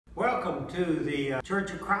Welcome to the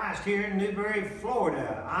Church of Christ here in Newberry,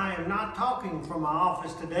 Florida. I am not talking from my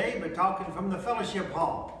office today, but talking from the fellowship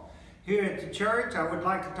hall. Here at the church, I would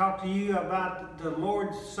like to talk to you about the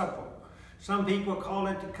Lord's Supper. Some people call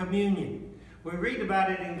it the communion. We read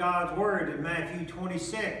about it in God's Word in Matthew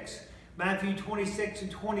 26. Matthew 26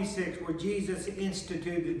 and 26, where Jesus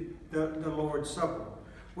instituted the Lord's Supper.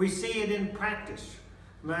 We see it in practice.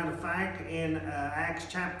 Matter of fact, in Acts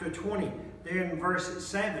chapter 20, there in verse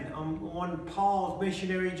 7, on Paul's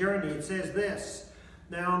missionary journey, it says this: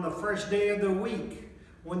 "Now on the first day of the week,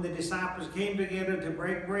 when the disciples came together to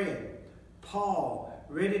break bread, Paul,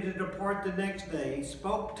 ready to depart the next day,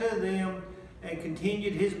 spoke to them and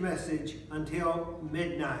continued his message until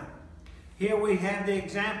midnight." Here we have the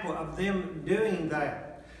example of them doing that.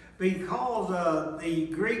 Because the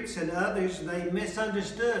Greeks and others, they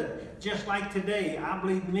misunderstood. Just like today, I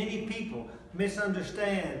believe many people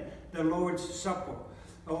misunderstand the Lord's Supper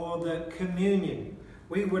or the communion.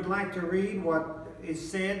 We would like to read what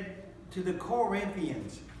is said to the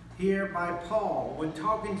Corinthians here by Paul when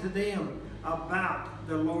talking to them about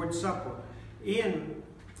the Lord's Supper. In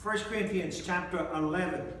 1 Corinthians chapter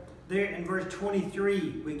 11, there in verse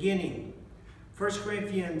 23 beginning. 1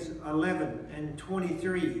 Corinthians 11 and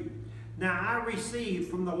 23. "Now I received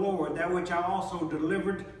from the Lord that which I also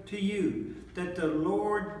delivered to you, that the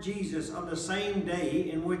Lord Jesus on the same day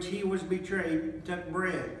in which he was betrayed took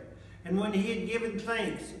bread. And when he had given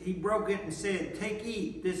thanks, he broke it and said, 'Take,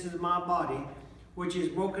 eat, this is my body, which is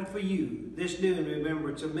broken for you. This do in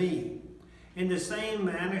remembrance of me.' In the same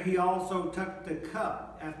manner he also took the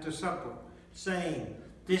cup after supper, saying,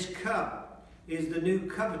 'This cup is the new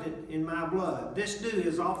covenant in my blood. This do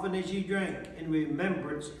as often as you drink in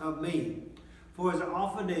remembrance of me. For as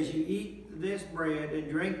often as you eat this bread and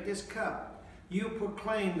drink this cup, you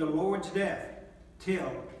proclaim the Lord's death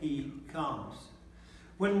till he comes.'"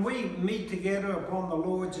 When we meet together upon the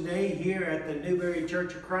Lord's Day here at the Newberry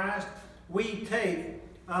Church of Christ, we take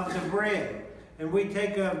of the bread and we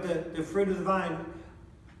take of the fruit of the vine.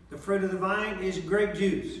 The fruit of the vine is grape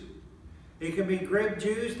juice. It can be grape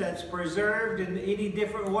juice that's preserved in any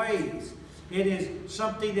different ways. It is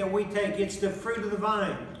something that we take. It's the fruit of the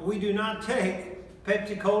vine. We do not take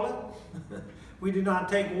Pepsi-Cola. We do not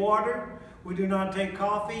take water. We do not take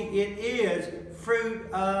coffee. It is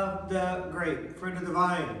fruit of the grape, fruit of the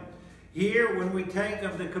vine. Here, when we take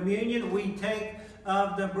of the communion, we take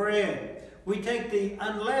of the bread. We take the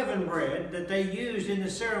unleavened bread that they used in the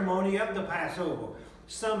ceremony of the Passover.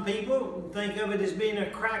 Some people think of it as being a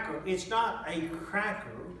cracker. It's not a cracker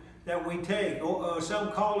that we take, or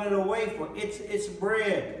some call it a wafer. It's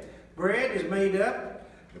bread. Bread is made up,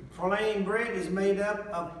 plain bread is made up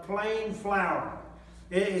of plain flour.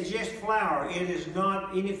 It is just flour. It is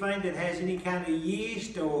not anything that has any kind of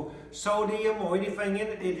yeast or sodium or anything in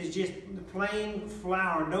it. It is just plain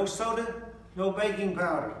flour. No soda, no baking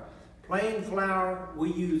powder. Plain flour.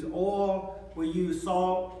 We use oil, we use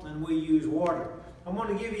salt, and we use water. I'm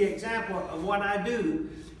going to give you an example of what I do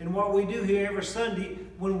and what we do here every Sunday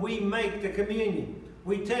when we make the communion.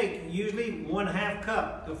 We take usually 1/2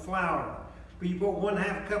 cup of flour. You put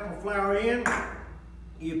 1/2 cup of flour in,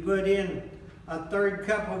 you put in 1/3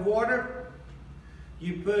 cup of water,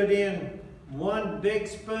 you put in 1 big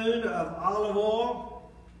spoon of olive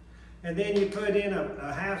oil, and then you put in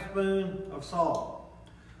a 1/2 spoon of salt.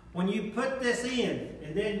 When you put this in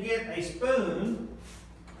and then get a spoon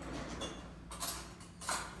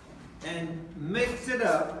and mix it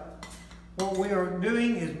up, what we are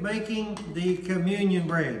doing is making the communion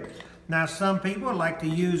bread. Now some people like to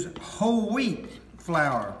use whole wheat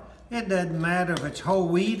flour. It doesn't matter if it's whole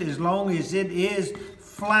wheat as long as it is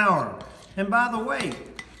flour. And by the way,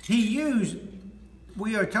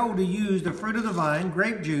 we are told to use the fruit of the vine,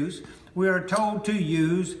 grape juice. We are told to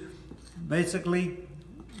use basically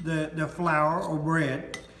the flour or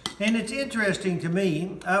bread. And it's interesting to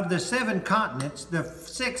me, of the 7 continents, the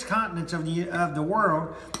 6 continents of the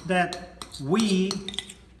world that we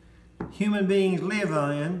human beings live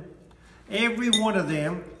in, every one of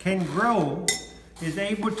them is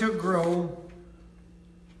able to grow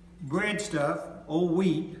bread stuff or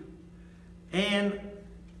wheat, and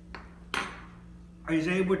is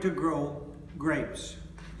able to grow grapes.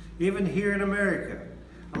 Even here in America,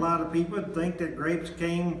 a lot of people think that grapes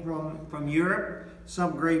came from Europe.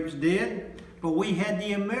 Some grapes did, but we had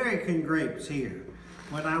the American grapes here.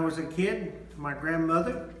 When I was a kid, my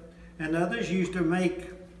grandmother and others used to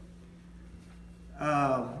make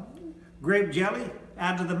grape jelly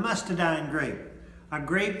out of the mustardine grape, a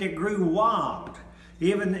grape that grew wild.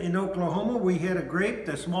 Even in Oklahoma, we had a grape,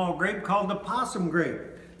 the small grape called the possum grape,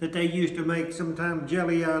 that they used to make sometimes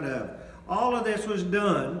jelly out of. All of this was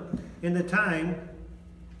done in the time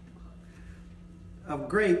of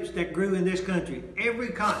grapes that grew in this country. Every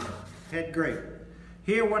continent had grape.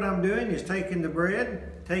 Here what I'm doing is taking the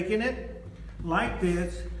bread, taking it like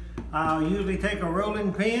this. I'll usually take a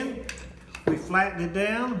rolling pin, we flatten it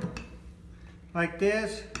down like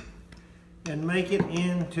this, and make it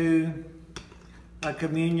into a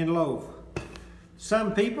communion loaf.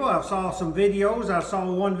 Some people, I saw some videos, I saw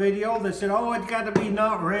one video that said, oh, it's got to be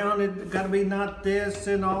not round, it's got to be not this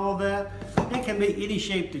and all that. It can be any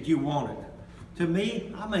shape that you want it. To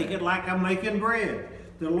me, I make it like I'm making bread.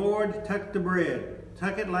 The Lord took the bread,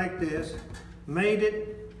 took it like this, made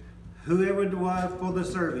it whoever it was for the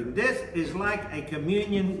serving. This is like a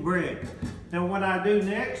communion bread. Now what I do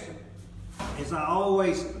next is I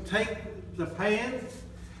always take the pan,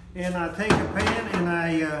 and I take a pan and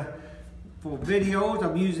I, for videos,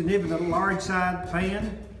 I'm using even a large side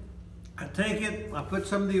pan. I take it, I put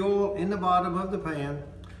some of the oil in the bottom of the pan,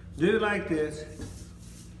 do like this,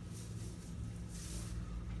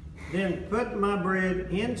 then put my bread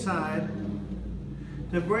inside.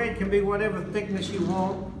 The bread can be whatever thickness you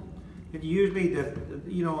want. It usually,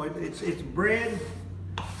 it's bread,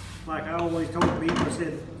 like I always told people, I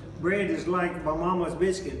said, bread is like my mama's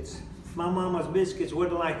biscuits. My mama's biscuits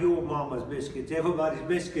wasn't like your mama's biscuits. Everybody's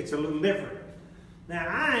biscuits are a little different. Now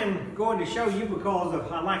I'm going to show you,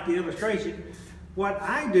 because I like the illustration, what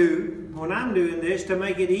I do when I'm doing this to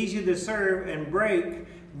make it easy to serve and break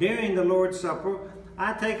during the Lord's Supper.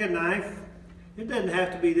 I take a knife. It doesn't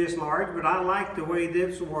have to be this large, but I like the way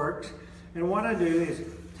this works. And what I do is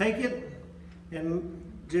take it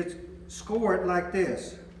and just score it like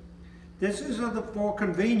this. This is for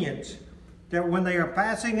convenience, that when they are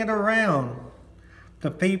passing it around,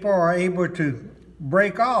 the people are able to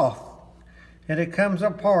break off and it comes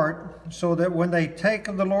apart, so that when they take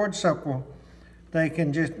the Lord's Supper, they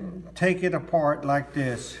can just take it apart like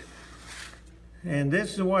this. And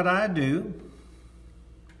this is what I do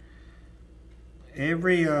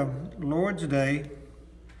every Lord's Day.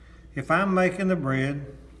 If I'm making the bread,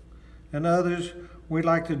 and others, we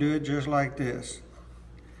like to do it just like this.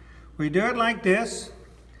 We do it like this,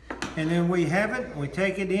 and then we have it, we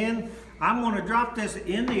take it in. I'm going to drop this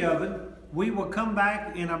in the oven. We will come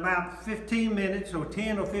back in about 15 minutes, or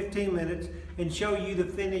 10 or 15 minutes, and show you the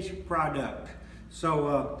finished product.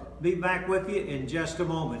 So be back with you in just a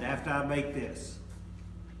moment after I make this.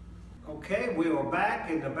 Okay, we are back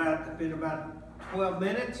in about 12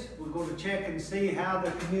 minutes. We're going to check and see how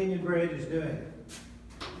the communion bread is doing.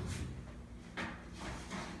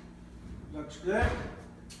 Looks good.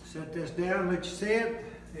 Set this down, let you see it.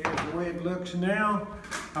 Here's the way it looks now.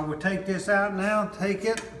 I will take this out now, take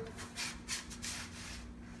it.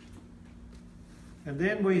 And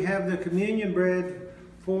then we have the communion bread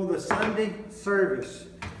for the Sunday service.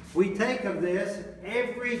 We take of this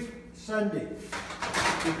every Sunday,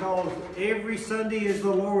 because every Sunday is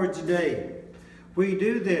the Lord's Day. We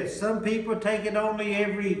do this. Some people take it only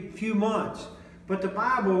every few months, but the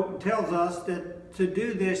Bible tells us that to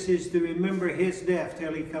do this is to remember His death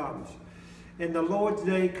till He comes. And the Lord's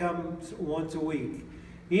Day comes once a week.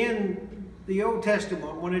 In the Old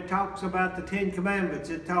Testament, when it talks about the 10 Commandments,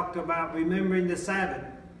 it talked about remembering the Sabbath.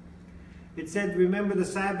 It said, remember the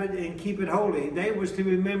Sabbath and keep it holy. They was to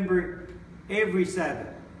remember every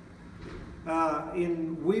Sabbath.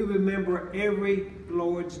 We remember every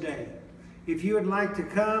Lord's Day. If you would like to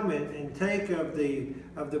come and take of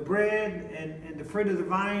the bread and the fruit of the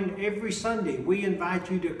vine every Sunday, we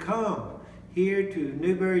invite you to come here to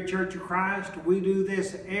Newberry Church of Christ. We do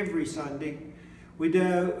this every Sunday. We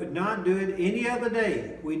do not do it any other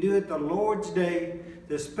day. We do it the Lord's Day,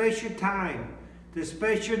 the special time, the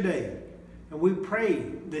special day. And we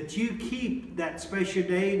pray that you keep that special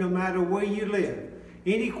day no matter where you live.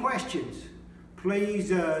 Any questions, please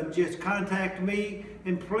just contact me.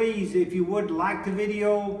 And please, if you would, like the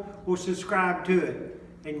video or subscribe to it.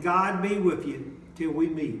 And God be with you till we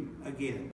meet again.